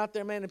 And they're out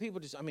there, man, and people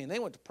just, I mean, they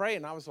went to pray,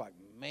 and I was like,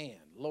 man,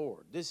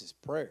 Lord, this is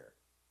prayer.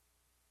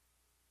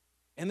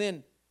 And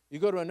then you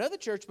go to another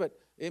church, but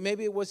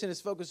maybe it wasn't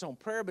as focused on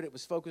prayer, but it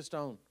was focused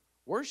on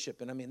worship.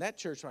 And, I mean, that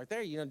church right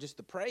there, you know, just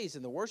the praise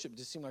and the worship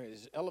just seemed like it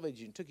just elevated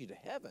you and took you to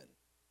heaven,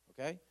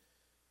 okay?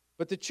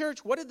 But the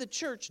church, what did the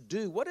church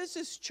do? What is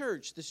this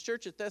church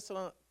at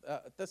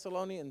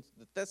Thessalonians,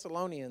 the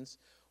Thessalonians,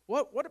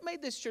 what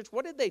made this church,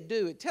 what did they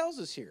do? It tells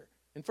us here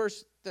in 1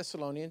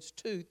 Thessalonians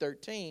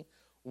 2:13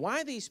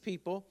 why these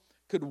people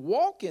could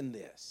walk in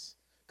this,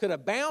 could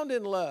abound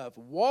in love,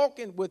 walk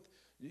in with,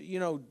 you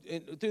know,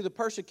 through the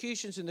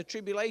persecutions and the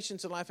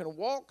tribulations in life and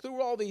walk through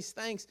all these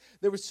things.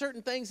 There were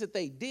certain things that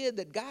they did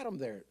that got them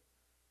there,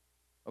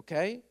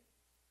 okay?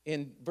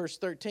 In verse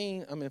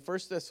 13, 1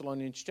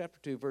 Thessalonians chapter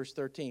 2, verse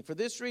 13. For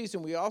this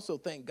reason we also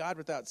thank God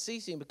without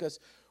ceasing, because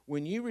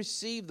when you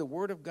received the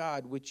word of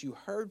God, which you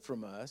heard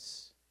from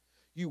us,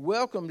 you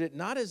welcomed it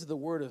not as the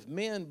word of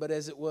men, but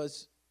as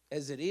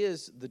it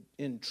is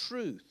in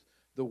truth,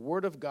 the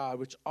word of God,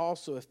 which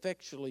also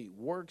effectually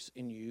works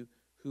in you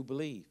who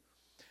believe.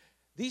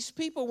 These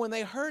people, when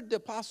they heard the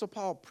Apostle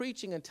Paul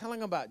preaching and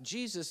telling about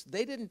Jesus,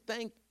 they didn't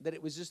think that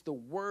it was just the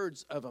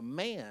words of a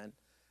man.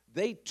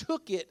 They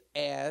took it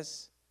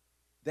as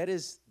that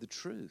is the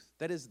truth.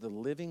 That is the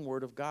living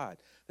Word of God.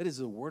 That is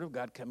the Word of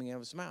God coming out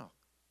of his mouth.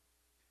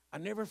 I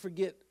never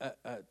forget a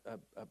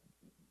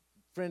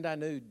friend I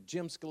knew,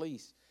 Jim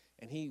Scalise,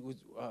 and he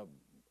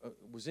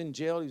was in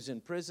jail. He was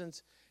in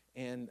prisons,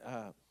 and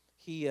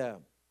he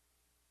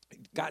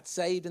got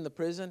saved in the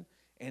prison.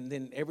 And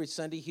then every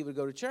Sunday he would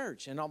go to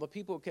church. And all the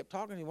people kept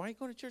talking to him, why are you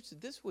going to church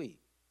this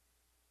week?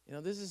 You know,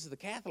 this is the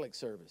Catholic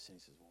service. And he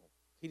says, well,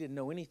 he didn't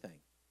know anything.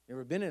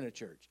 Never been in a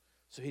church.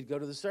 So he'd go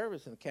to the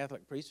service, and the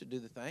Catholic priest would do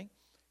the thing.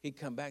 He'd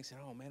come back and say,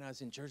 oh, man, I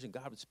was in church, and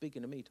God was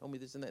speaking to me. He told me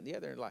this and that and the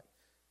other. And like,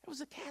 that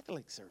was a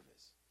Catholic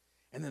service.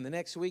 And then the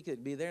next week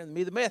it'd be there, and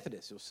be the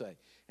Methodist, will say.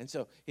 And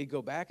so he'd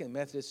go back in the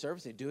Methodist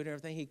service. They'd do it and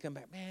everything. He'd come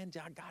back, man,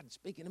 God is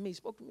speaking to me. He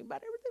spoke to me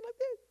about everything like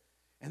this.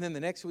 And then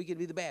the next week it'd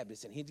be the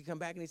Baptist, and he'd come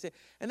back and he'd say,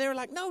 and they were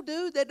like, no,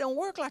 dude, that don't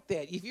work like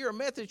that. If you're a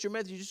Methodist, you're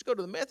Methodist. You just go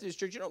to the Methodist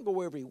church. You don't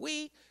go every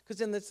week, because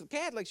then it's the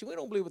Catholics. We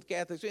don't believe with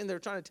Catholics. And they're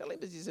trying to tell him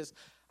this. He says,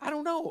 I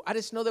don't know. I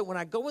just know that when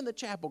I go in the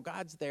chapel,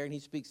 God's there and he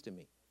speaks to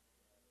me.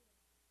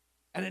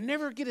 And I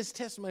never get his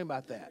testimony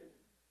about that.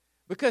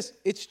 Because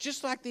it's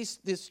just like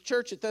this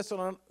church at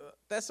Thessalonica.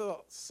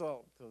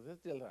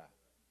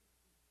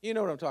 You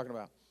know what I'm talking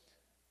about.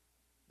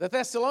 The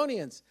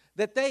Thessalonians,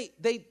 that they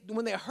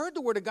when they heard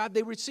the word of God,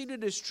 they received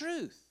it as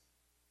truth.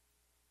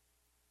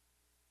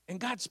 And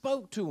God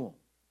spoke to them.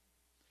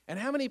 And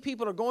how many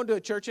people are going to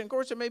a church, and of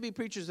course there may be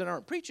preachers that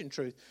aren't preaching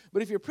truth,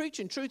 but if you're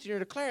preaching truth and you're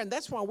declaring,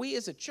 that's why we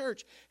as a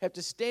church have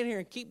to stand here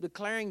and keep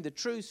declaring the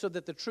truth so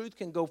that the truth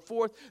can go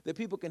forth, that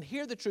people can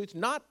hear the truth,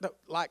 not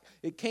like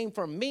it came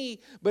from me,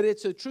 but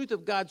it's the truth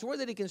of God's word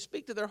that he can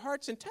speak to their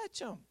hearts and touch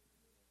them.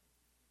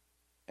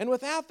 And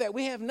without that,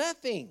 we have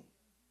nothing.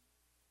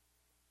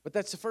 But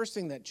that's the first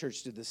thing that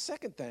church did. The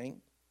second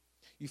thing,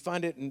 you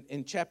find it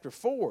in chapter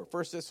 4,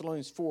 1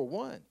 Thessalonians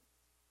 4:1.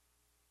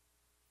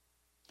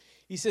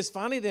 He says,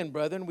 finally then,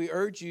 brethren, we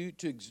urge you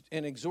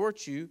and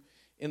exhort you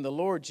in the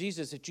Lord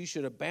Jesus that you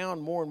should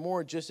abound more and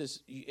more, just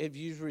as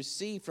you've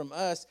received from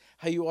us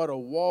how you ought to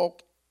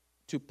walk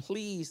to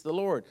please the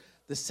Lord.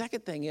 The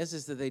second thing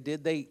is that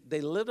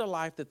they lived a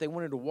life that they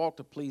wanted to walk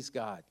to please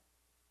God.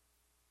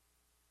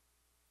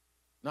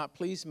 Not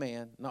please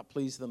man, not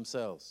please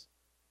themselves,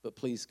 but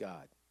please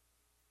God.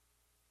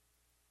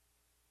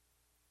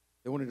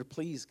 They wanted to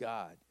please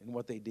God in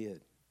what they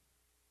did.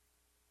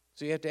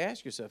 So you have to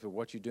ask yourself, if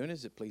what you're doing,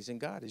 is it pleasing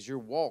God? Is your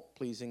walk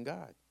pleasing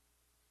God?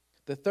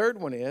 The third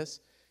one is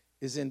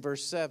in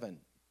verse 7,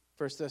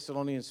 1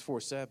 Thessalonians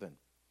 4:7.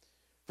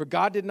 For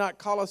God did not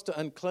call us to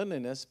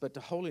uncleanliness, but to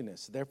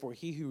holiness. Therefore,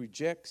 he who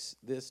rejects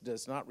this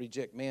does not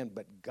reject man,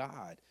 but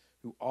God,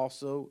 who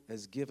also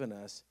has given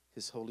us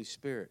his Holy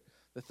Spirit.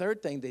 The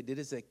third thing they did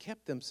is they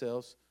kept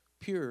themselves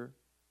pure.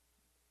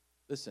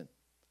 Listen,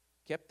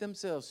 kept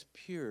themselves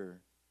pure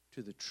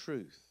to the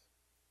truth.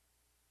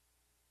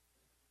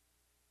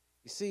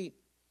 You see,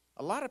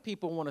 a lot of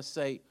people want to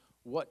say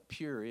what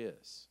pure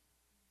is.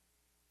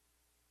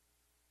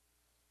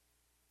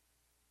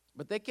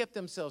 But they kept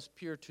themselves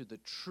pure to the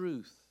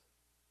truth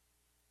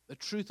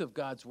of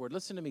God's word.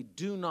 Listen to me,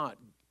 do not,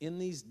 in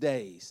these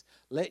days,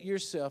 let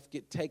yourself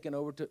get taken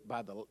over to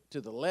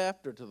the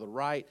left or to the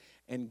right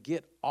and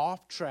get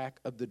off track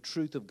of the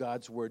truth of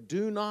God's word.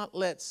 Do not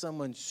let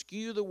someone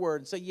skew the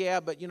word and say, yeah,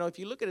 but if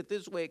you look at it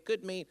this way, it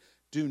could mean.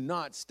 Do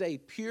not. Stay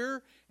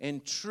pure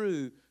and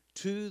true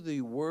to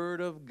the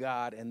word of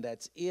God, and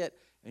that's it,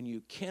 and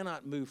you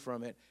cannot move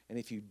from it. And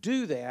if you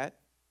do that,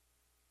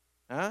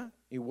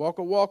 you walk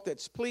a walk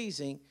that's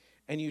pleasing,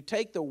 and you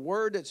take the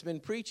word that's been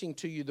preaching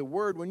to you, the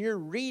word, when you're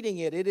reading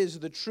it, it is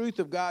the truth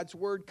of God's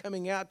word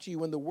coming out to you.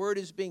 When the word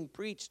is being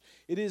preached,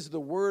 it is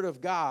the word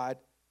of God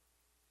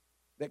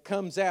that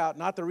comes out,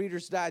 not the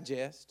Reader's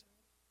Digest.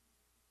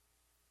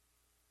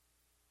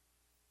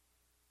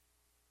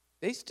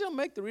 They still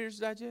make the Reader's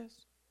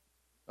Digest?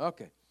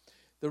 Okay.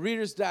 The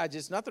Reader's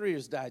Digest, not the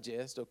Reader's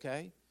Digest,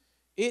 okay?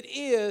 It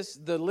is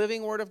the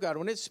living word of God.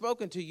 When it's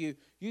spoken to you,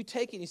 you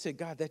take it and you say,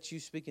 God, that's you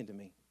speaking to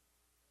me.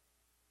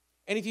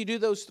 And if you do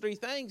those three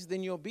things,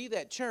 then you'll be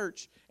that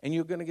church, and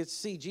you're going to get to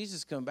see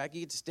Jesus come back.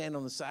 You get to stand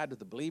on the side of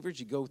the believers.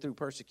 You go through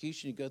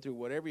persecution. You go through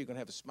whatever. You're going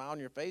to have a smile on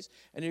your face,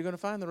 and you're going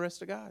to find the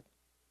rest of God.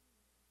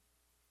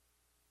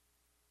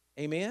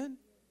 Amen?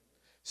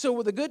 So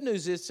what the good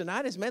news is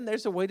tonight is, man,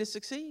 there's a way to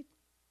succeed.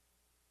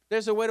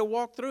 There's a way to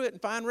walk through it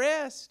and find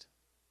rest.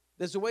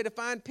 There's a way to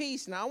find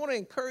peace. Now, I want to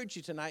encourage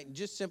you tonight in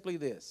just simply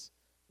this.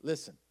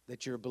 Listen,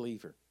 that you're a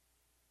believer.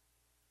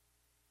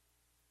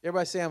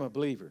 Everybody say, I'm a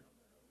believer.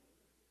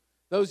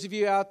 Those of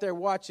you out there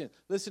watching,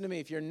 listen to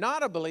me. If you're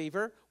not a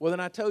believer, well, then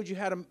I told you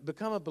how to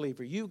become a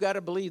believer. You've got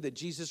to believe that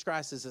Jesus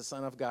Christ is the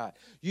Son of God.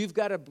 You've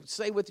got to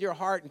say with your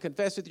heart and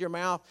confess with your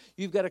mouth.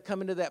 You've got to come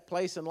into that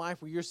place in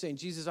life where you're saying,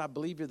 Jesus, I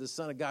believe you're the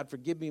Son of God.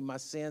 Forgive me my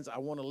sins. I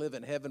want to live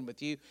in heaven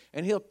with you.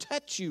 And he'll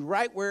touch you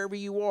right wherever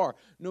you are.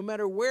 No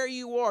matter where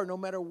you are, no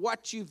matter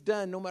what you've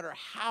done, no matter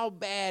how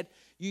bad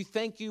you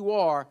think you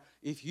are,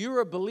 if you're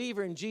a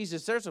believer in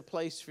Jesus, there's a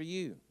place for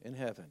you in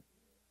heaven.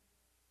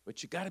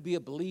 But you got to be a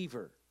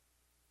believer,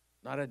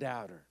 not a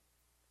doubter.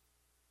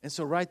 And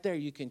so right there,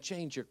 you can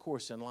change your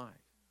course in life.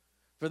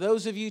 For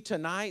those of you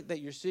tonight that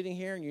you're sitting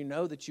here and you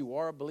know that you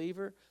are a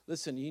believer,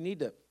 listen, you need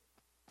to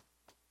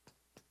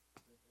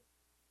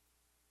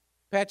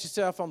pat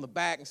yourself on the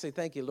back and say,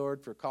 thank you,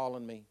 Lord, for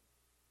calling me.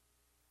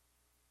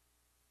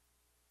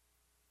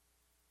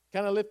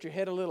 Kind of lift your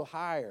head a little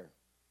higher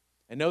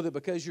and know that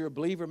because you're a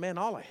believer, man,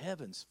 all of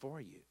heaven's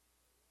for you.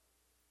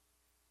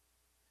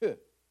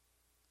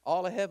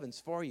 All of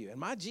heaven's for you. And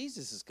my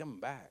Jesus is coming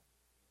back.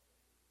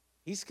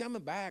 He's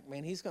coming back,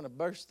 man. He's going to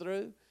burst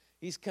through.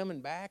 He's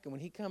coming back. And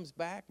when he comes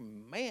back,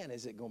 man,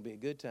 is it going to be a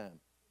good time.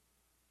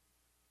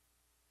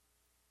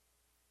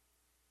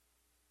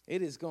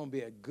 It is going to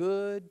be a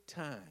good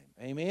time.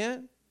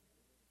 Amen?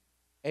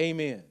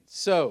 Amen.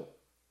 So,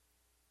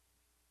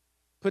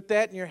 put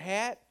that in your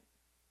hat.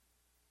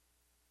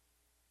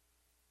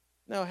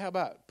 No, how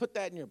about put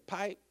that in your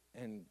pipe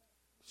and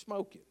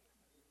smoke it.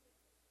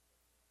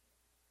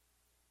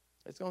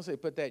 It's going to say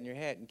put that in your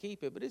hat and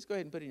keep it, but just go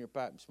ahead and put it in your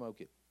pipe and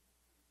smoke it.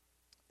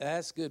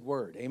 That's a good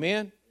word.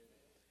 Amen?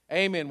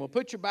 Amen. Well,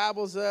 put your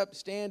Bibles up,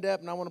 stand up,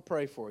 and I want to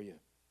pray for you.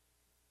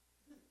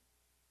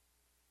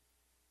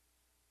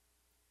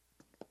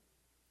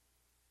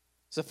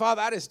 So,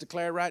 Father, I just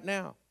declare right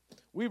now,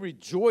 we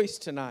rejoice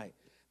tonight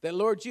that,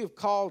 Lord, you have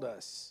called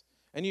us,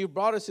 and you've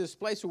brought us to this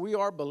place where we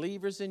are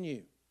believers in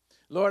you.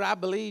 Lord, I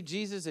believe,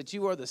 Jesus, that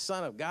you are the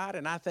Son of God,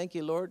 and I thank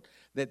you, Lord,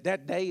 that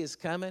that day is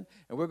coming,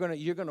 and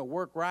you're going to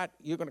work right.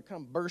 You're going to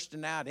come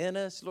bursting out in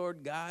us,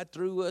 Lord God,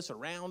 through us,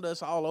 around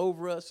us, all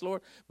over us,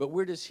 Lord, but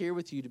we're just here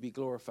with you to be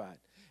glorified.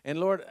 And,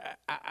 Lord,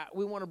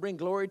 we want to bring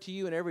glory to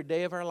you in every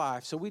day of our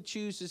life, so we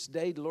choose this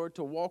day, Lord,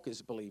 to walk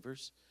as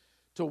believers,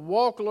 to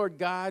walk, Lord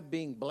God,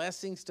 being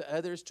blessings to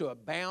others, to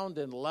abound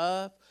in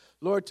love,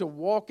 Lord, to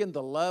walk in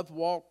the love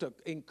walk, to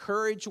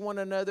encourage one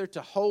another,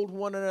 to hold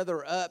one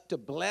another up, to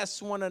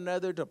bless one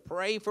another, to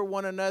pray for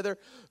one another,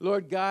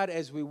 Lord God,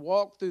 as we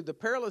walk through the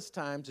perilous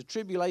times, the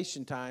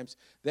tribulation times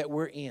that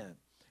we're in.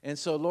 And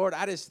so, Lord,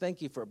 I just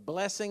thank you for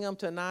blessing them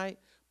tonight,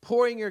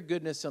 pouring your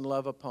goodness and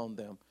love upon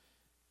them.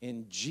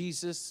 In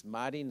Jesus'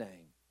 mighty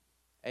name,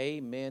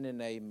 amen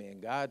and amen.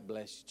 God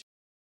bless you.